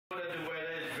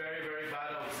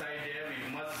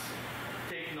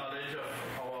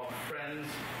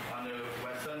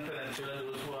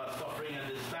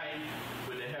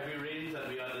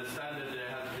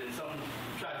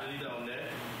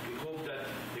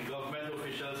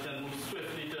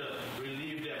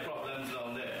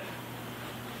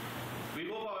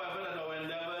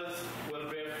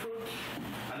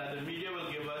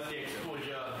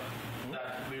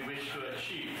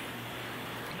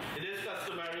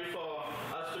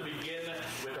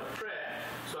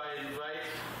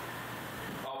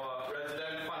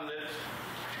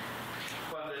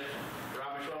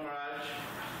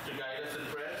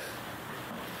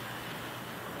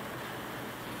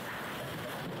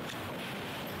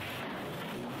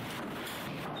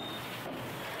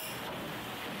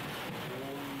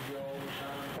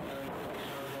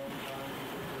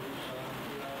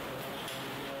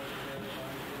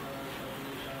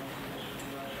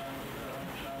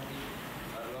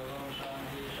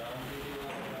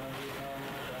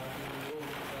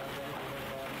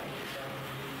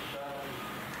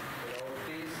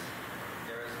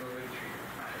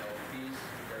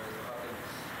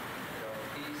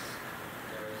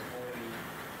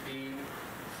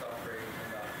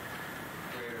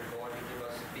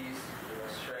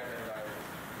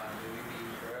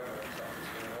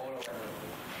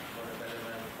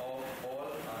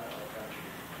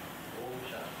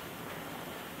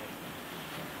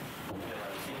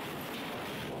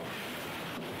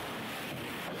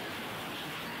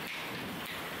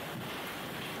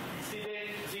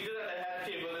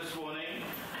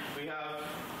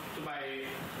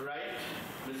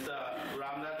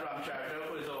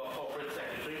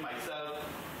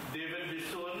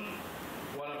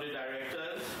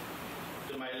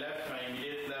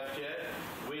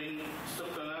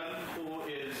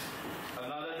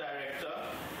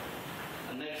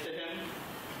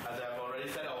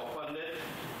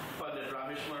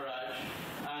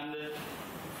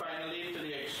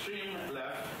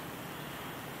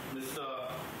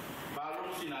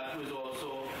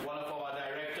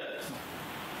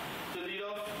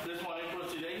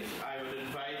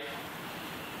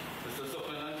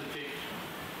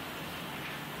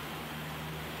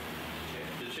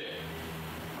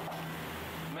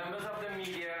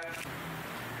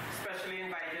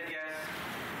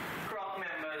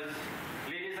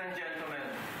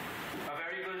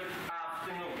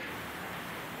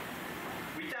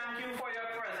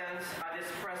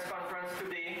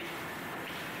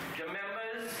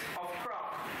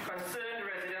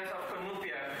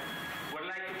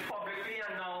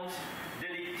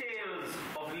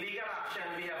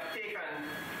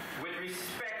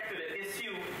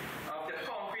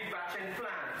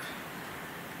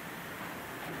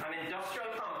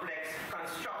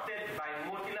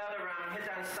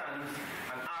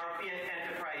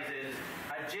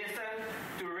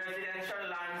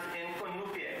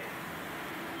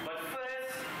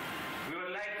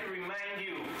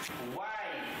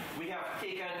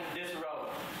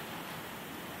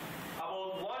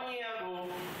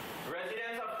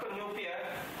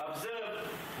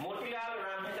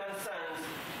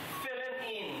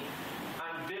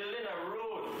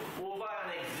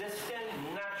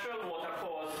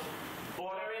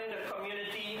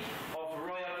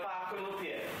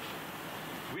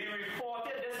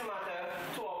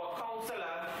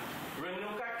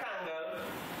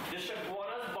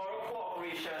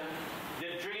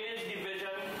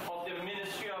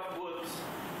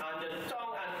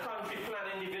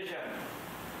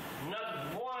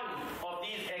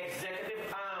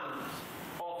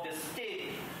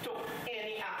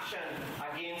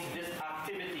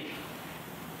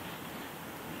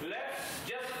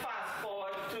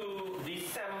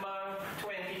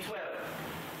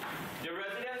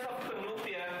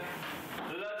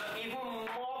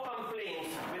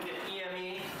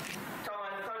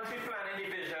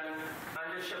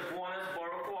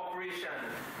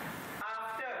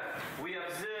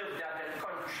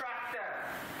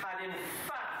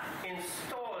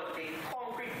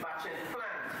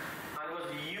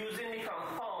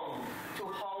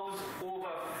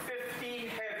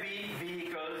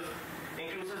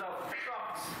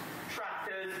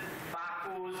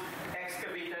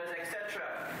excavators, etc.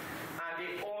 And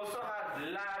they also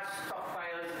had large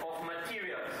stockpiles of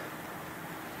materials.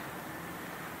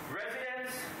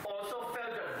 Residents also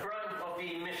felt the brunt of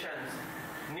the emissions,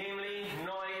 namely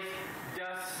noise,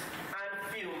 dust, and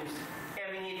fumes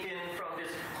emanating from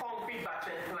this concrete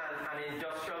batching plant and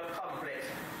industrial complex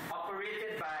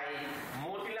operated by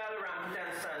Motilal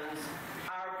Ramkit & Sons,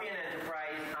 RPN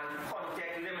Enterprise, and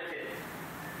Contact Limited.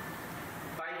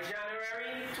 By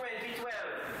January 2012,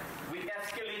 we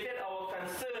escalated our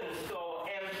concerns to our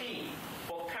MP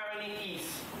for Karani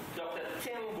East, Dr.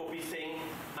 Tim Gopi Singh,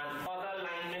 and other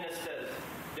line ministers,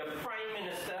 the Prime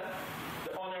Minister,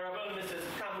 the Honorable Mrs.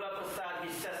 Kamla Prasad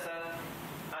Bissessa,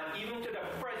 and even to the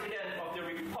President of the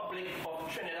Republic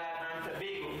of Trinidad and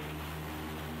Tobago.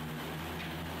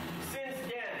 Since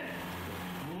then,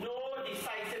 no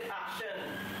decisive action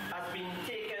has been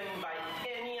taken by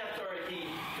any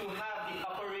authority to have the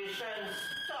operations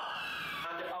stopped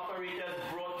and the operators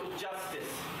brought to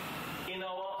justice. In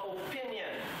our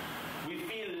opinion, we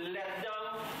feel let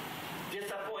down,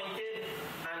 disappointed,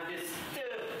 and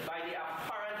disturbed by the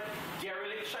apparent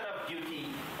dereliction of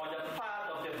duty on the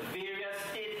part of the various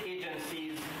state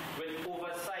agencies with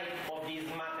oversight of these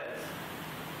matters.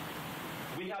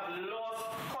 We have lost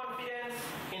confidence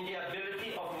in the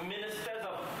ability of ministers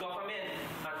of government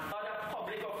and other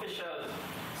public officials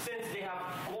since they have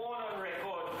gone on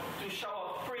record to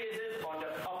shower praises on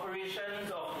the operations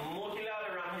of Motilal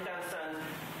Ramkit & Sons,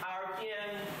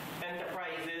 RTN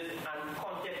Enterprises, and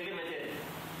Contact Limited,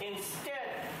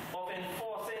 instead of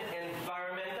enforcing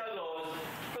environmental laws,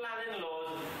 planning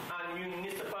laws, and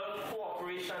municipal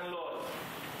cooperation laws.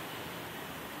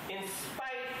 In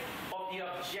spite of the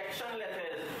objection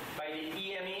letters by the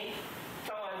EMA,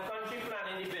 Town and Country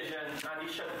Planning Division, and the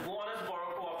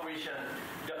Shadwanas-Borough Corporation,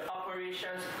 the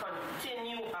operations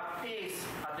continue apace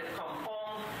at the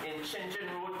compound in Chinchin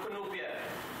Road, Cunupia.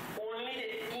 Only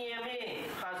the EMA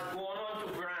has gone on to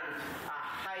grant a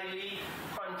highly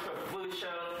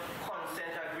controversial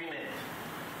consent agreement.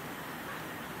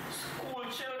 School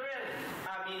children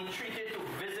are being treated to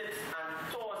visits and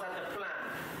tours at the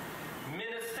plant.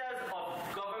 Ministers of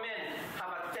government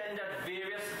have attended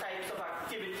various types of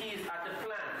activities at the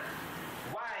plant,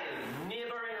 while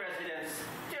neighboring residents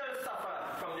still suffer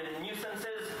from the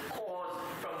nuisances caused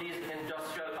from these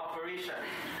industrial operations.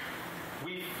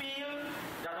 We feel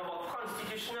that our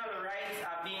constitutional rights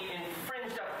are being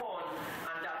infringed upon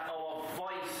and that our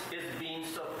voice is being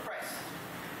suppressed.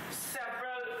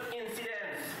 Several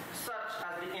incidents, such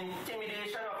as the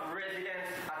intimidation of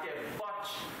residents at a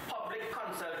botched public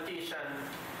consultation,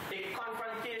 a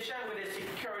confrontation with a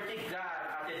security guard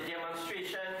at a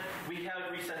demonstration we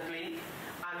held recently,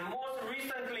 and most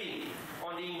recently,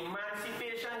 on the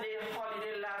Emancipation Day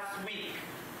holiday last week,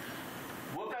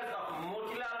 workers of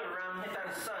Motilal Ramkit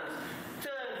 & Sons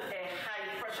turned a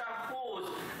high-pressure hose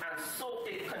and soaked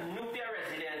a Cunupia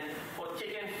resident for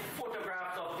taking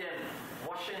photographs of them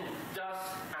washing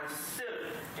dust and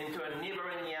silt into a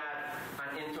neighboring yard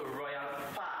and into Royal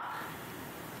Park.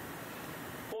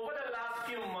 Over the last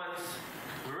few months,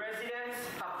 residents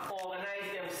have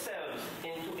organized themselves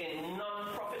into a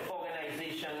non-profit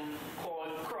organization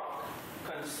called CROC,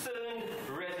 Concerned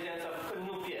Residents of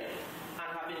Cunupia, and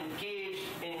have engaged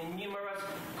in numerous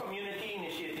community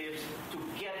initiatives to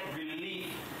get relief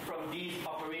from these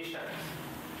operations.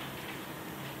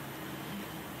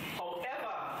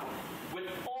 However, with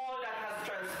all that has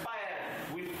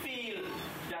transpired, we feel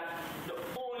that the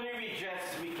only redress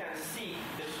we can seek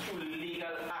is through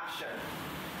legal action.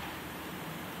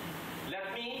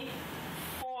 Let me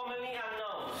formally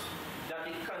announce that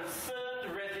the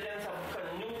Concerned Residents of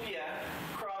Cunupia,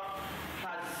 CROC,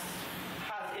 has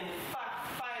in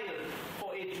fact filed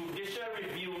for a judicial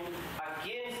review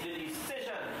against the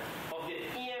decision of the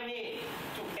EMA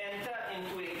to enter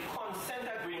into a consent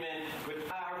agreement with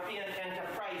RPN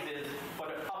Enterprises for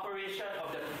the operation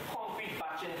of the concrete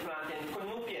batching plant in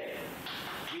Cunupia.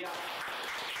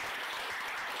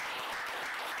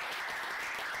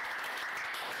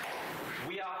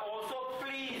 We are also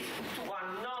pleased to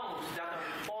announce that on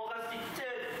August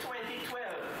 3rd, 2012,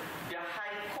 the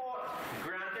High Court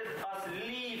granted us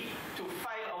leave to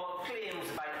file our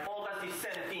claims by August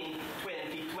 17,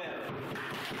 2012.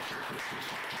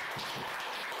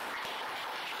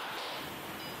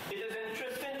 It is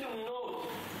interesting to note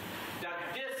that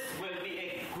this will be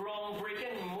a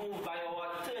groundbreaking move by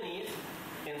our attorneys,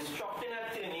 instructing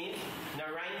attorneys,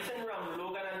 Narayan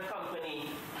Ramlogan and Company,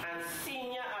 and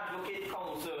Senior Advocate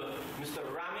Counsel, Mr.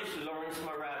 Ramesh Lawrence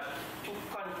Maharaj, to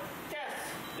contest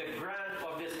the grant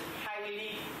of this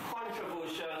highly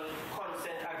controversial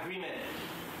consent agreement.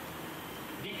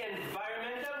 The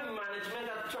Environmental Management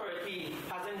Authority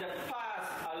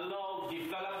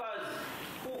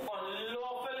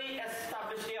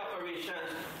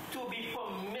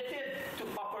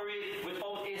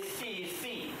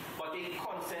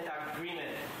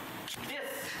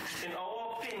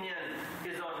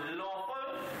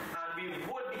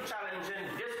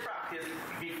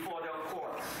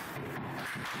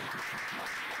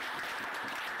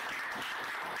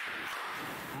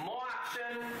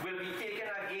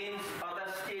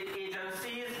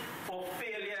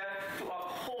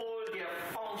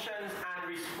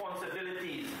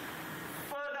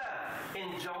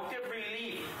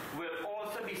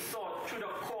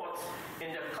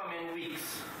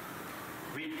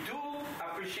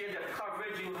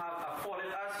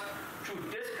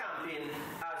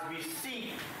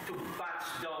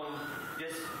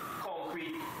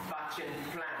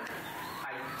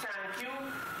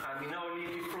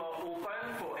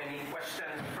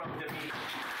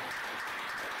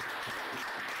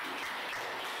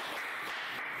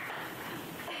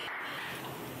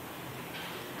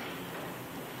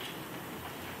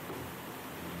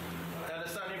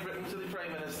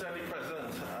Prime Minister and the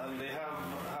President, and they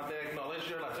have they acknowledged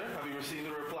your letter? Have you received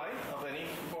a reply of any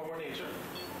form or nature?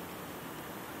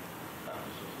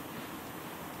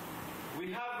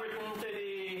 We have written to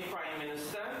the Prime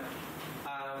Minister.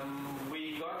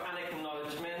 We got an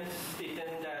acknowledgement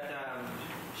stating that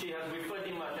she has referred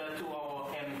the matter to our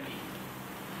MP.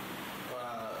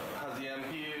 Has the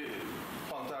MP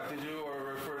contacted you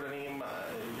or referred any?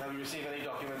 Have you received any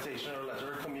documentation or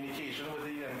letter or communication with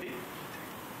the MP?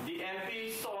 The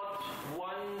MP sought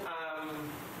one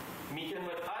meeting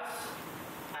with us,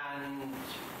 and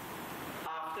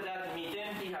after that meeting,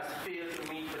 he has failed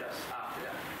to meet with us after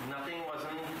that. Nothing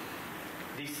wasn't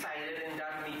decided in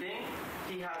that meeting.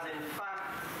 He has in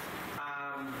fact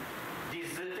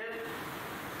deserted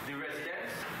the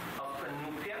residents of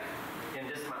Cunupia in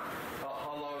this month.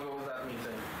 How long ago was that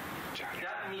meeting?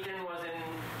 That meeting was in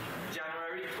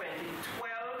January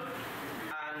 2012,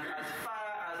 and as far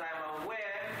as I'm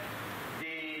aware,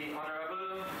 the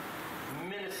Honorable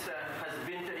Minister has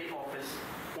been to the office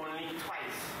only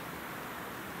twice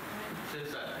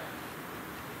since then.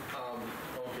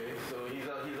 Okay, so he's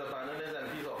abandoned his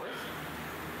MP's office?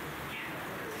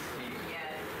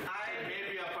 It may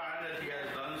be apparent that he has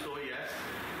done so, yes.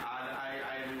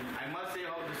 And I must say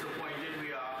how disappointed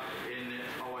we are in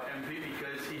our MP,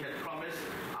 because he had promised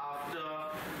after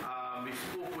we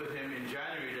spoke with him in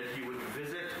January that he would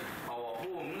visit our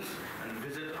homes and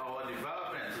visit our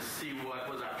developments to see what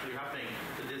was actually happening.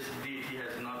 To this date, he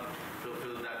has not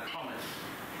fulfilled that promise.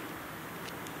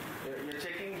 You're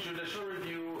taking judicial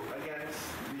review against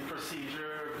the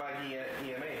procedure by the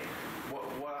EMA.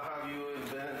 What have you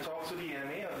been in talks with the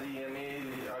EMA? Have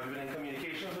you been in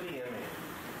communications with the EMA?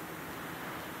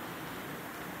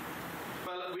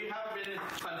 Well, we have been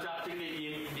contacting the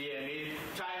EMA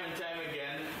time and time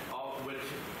again with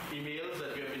emails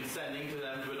that we have been sending to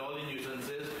them with all the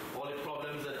nuisances, all the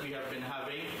problems that we have been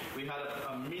having. We had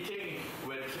a meeting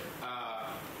with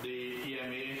the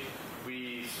EMA.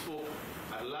 We spoke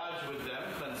at large with them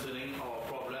concerning our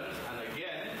problems, and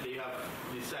again, they have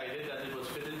decided that it was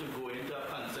fitting to go into a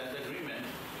consent agreement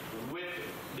with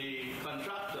the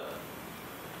contractor.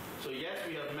 So yes,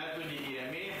 we have met with the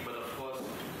EMA, but of course,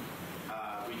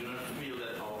 we do not feel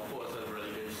that our courts have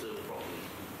really been served properly.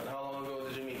 And how long ago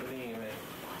did you meet with the EMA?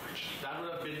 That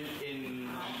would have been in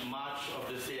March of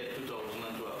this year,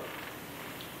 2012.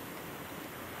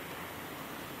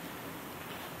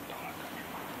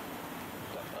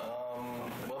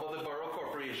 What about the Borough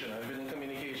Corporation? Have you been in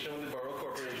communication with the Borough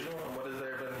Corporation? And what has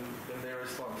there been their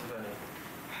response, if any?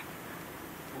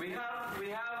 We have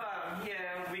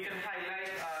here, we can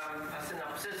highlight a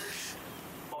synopsis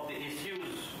of the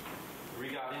issues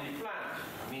regarding the plant.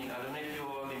 I mean, I don't know if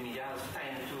the media has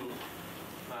time to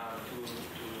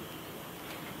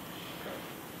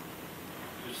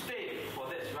stay for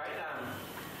this, right?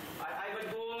 I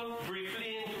would go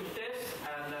briefly into this,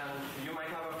 and you might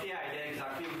have a fair idea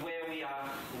exactly where we are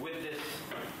with this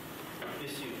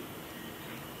issue.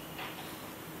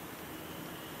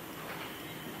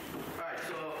 Right,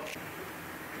 so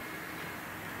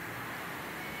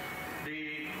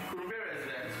the Cunupia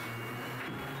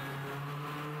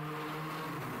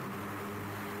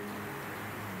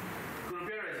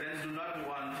residents do not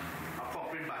want a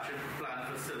concrete battery plant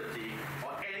facility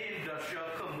or any industrial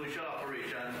commercial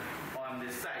operation on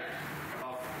the site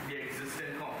of the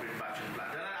existing concrete battery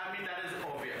plant. And I mean, that is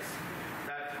obvious,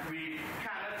 that we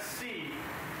cannot see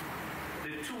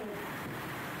the two,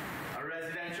 a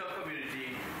residential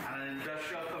community and an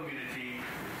industrial community,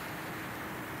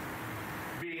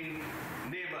 being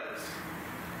neighbors,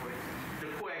 to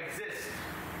coexist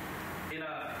in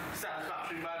a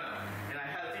satisfactory manner, in a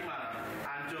healthy manner,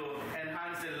 and to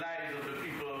enhance the lives of the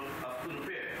people of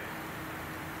Cunupia.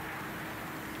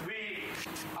 We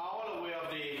are all aware of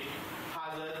the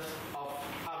hazards of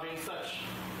having such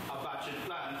a battery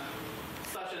plant,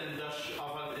 such an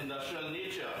industrial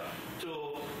nature,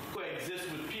 to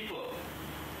coexist with people.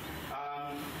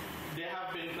 There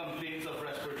have been complaints of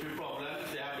respiratory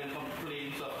problems. There have been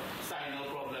complaints of sinus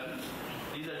problems.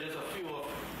 These are just a few of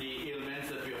the ailments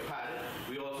that we have had.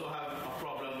 We also have a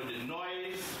problem with the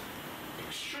noise,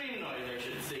 extreme noise, I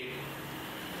should say.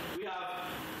 We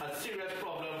have a serious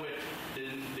problem with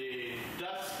the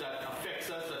dust that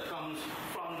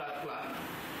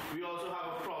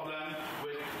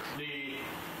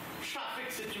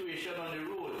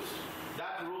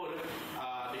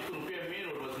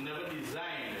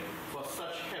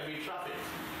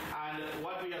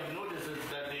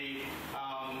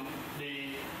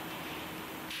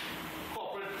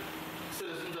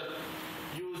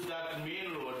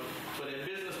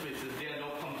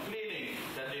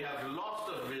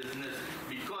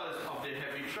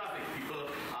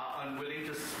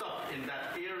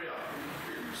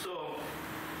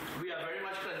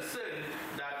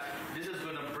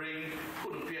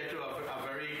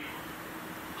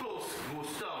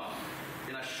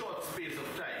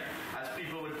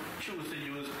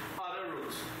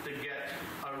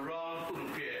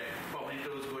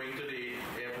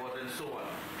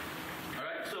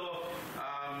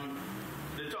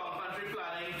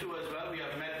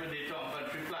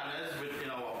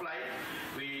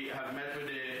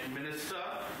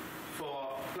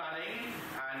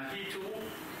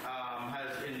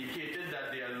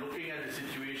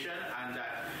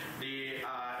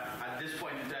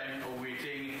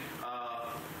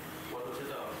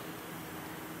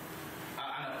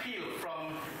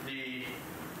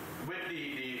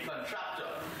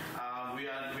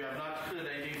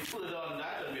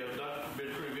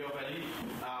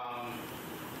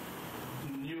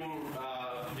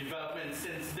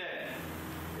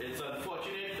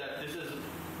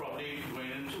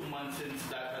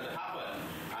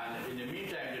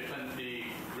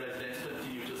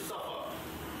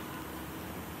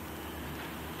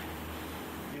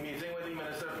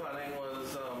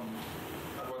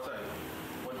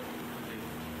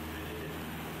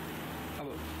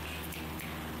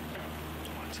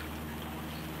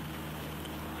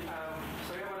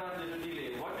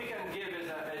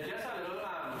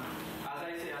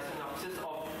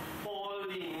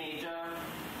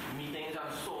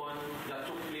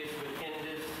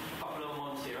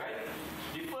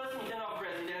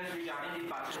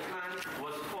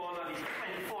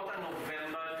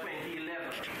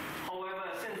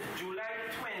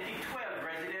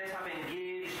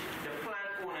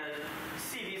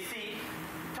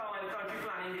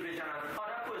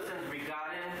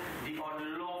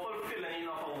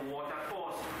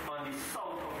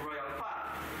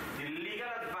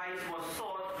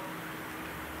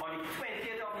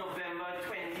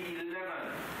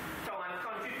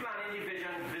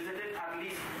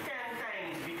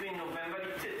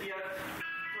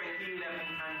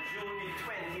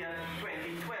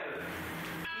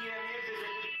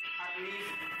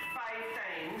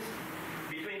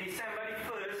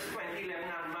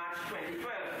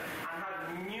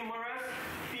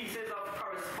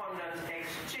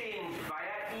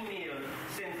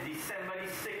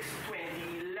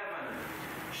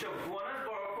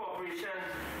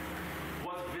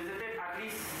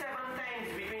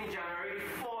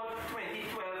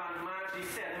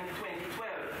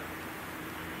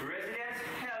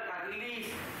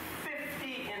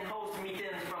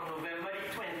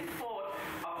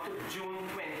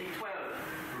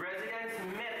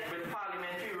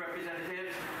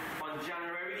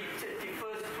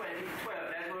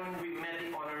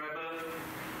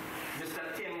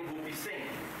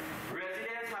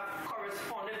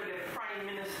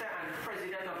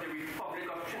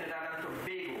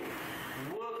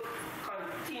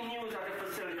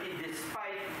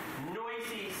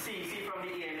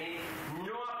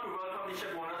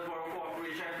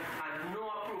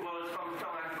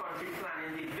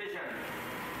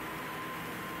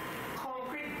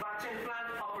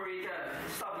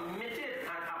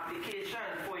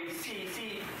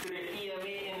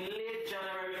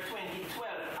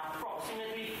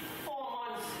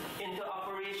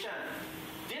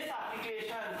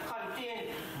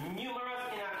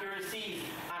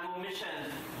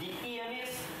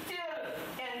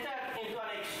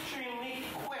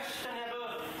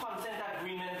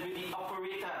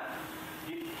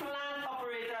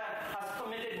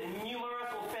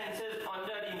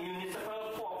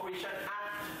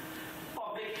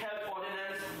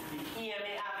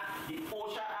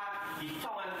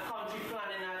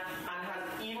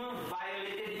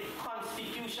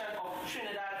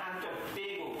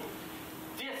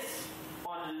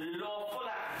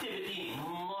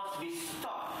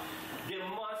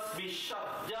must be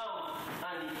shut down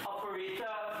and the